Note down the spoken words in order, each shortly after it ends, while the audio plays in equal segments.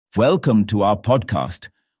Welcome to our podcast,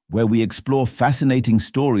 where we explore fascinating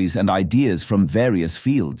stories and ideas from various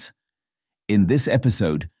fields. In this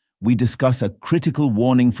episode, we discuss a critical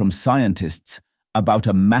warning from scientists about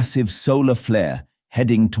a massive solar flare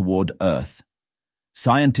heading toward Earth.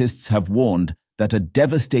 Scientists have warned that a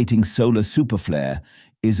devastating solar superflare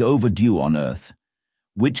is overdue on Earth,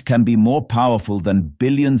 which can be more powerful than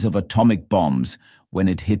billions of atomic bombs when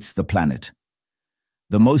it hits the planet.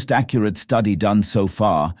 The most accurate study done so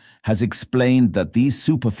far has explained that these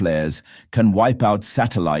superflares can wipe out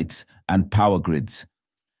satellites and power grids.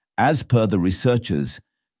 As per the researchers,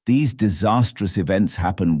 these disastrous events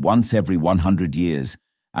happen once every 100 years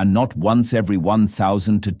and not once every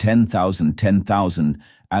 1,000 to 10,000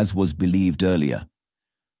 as was believed earlier.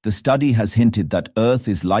 The study has hinted that Earth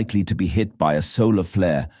is likely to be hit by a solar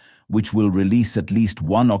flare, which will release at least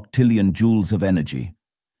 1 octillion joules of energy.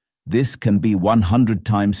 This can be 100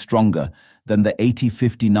 times stronger than the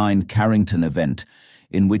 1859 Carrington Event,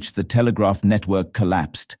 in which the telegraph network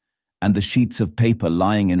collapsed, and the sheets of paper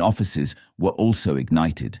lying in offices were also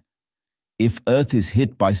ignited. If Earth is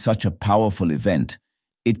hit by such a powerful event,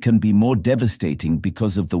 it can be more devastating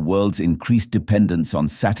because of the world's increased dependence on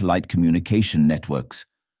satellite communication networks.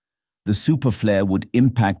 The superflare would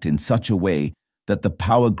impact in such a way that the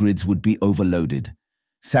power grids would be overloaded,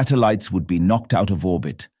 satellites would be knocked out of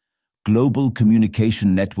orbit, global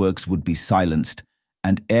communication networks would be silenced,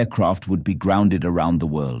 and aircraft would be grounded around the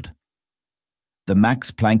world. The Max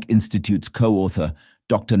Planck Institute's co-author,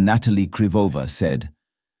 Dr. Natalie Krivova, said,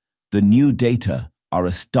 "The new data are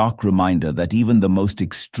a stark reminder that even the most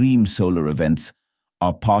extreme solar events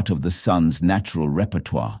are part of the sun's natural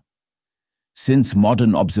repertoire. Since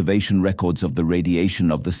modern observation records of the radiation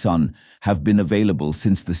of the sun have been available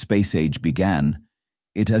since the space age began,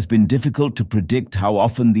 it has been difficult to predict how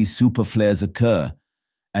often these superflares occur.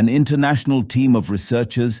 An international team of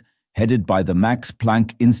researchers, headed by the Max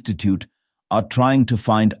Planck Institute, are trying to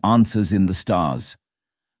find answers in the stars."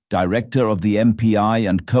 Director of the MPI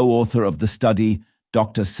and co-author of the study,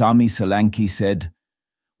 Dr. Sami Solanki, said,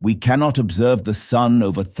 "We cannot observe the sun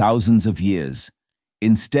over thousands of years.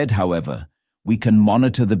 Instead, however, we can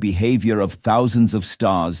monitor the behavior of thousands of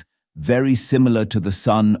stars very similar to the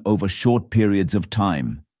sun over short periods of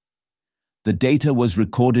time." The data was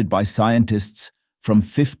recorded by scientists from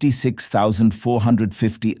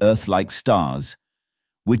 56,450 Earth-like stars,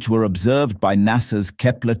 which were observed by NASA's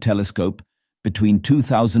Kepler telescope between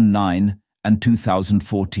 2009 and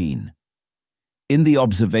 2014. In the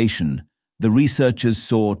observation, the researchers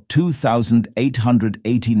saw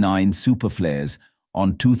 2,889 superflares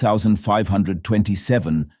on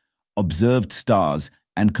 2,527 observed stars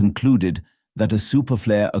and concluded that a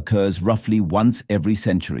superflare occurs roughly once every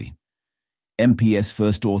century. MPS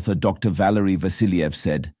first author Dr. Valery Vasiliev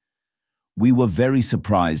said, "We were very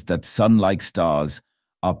surprised that sun-like stars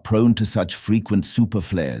are prone to such frequent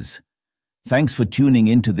superflares. Thanks for tuning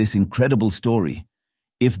into this incredible story.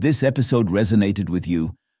 If this episode resonated with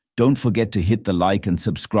you, don't forget to hit the like and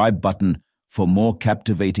subscribe button for more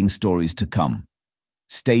captivating stories to come.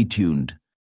 Stay tuned."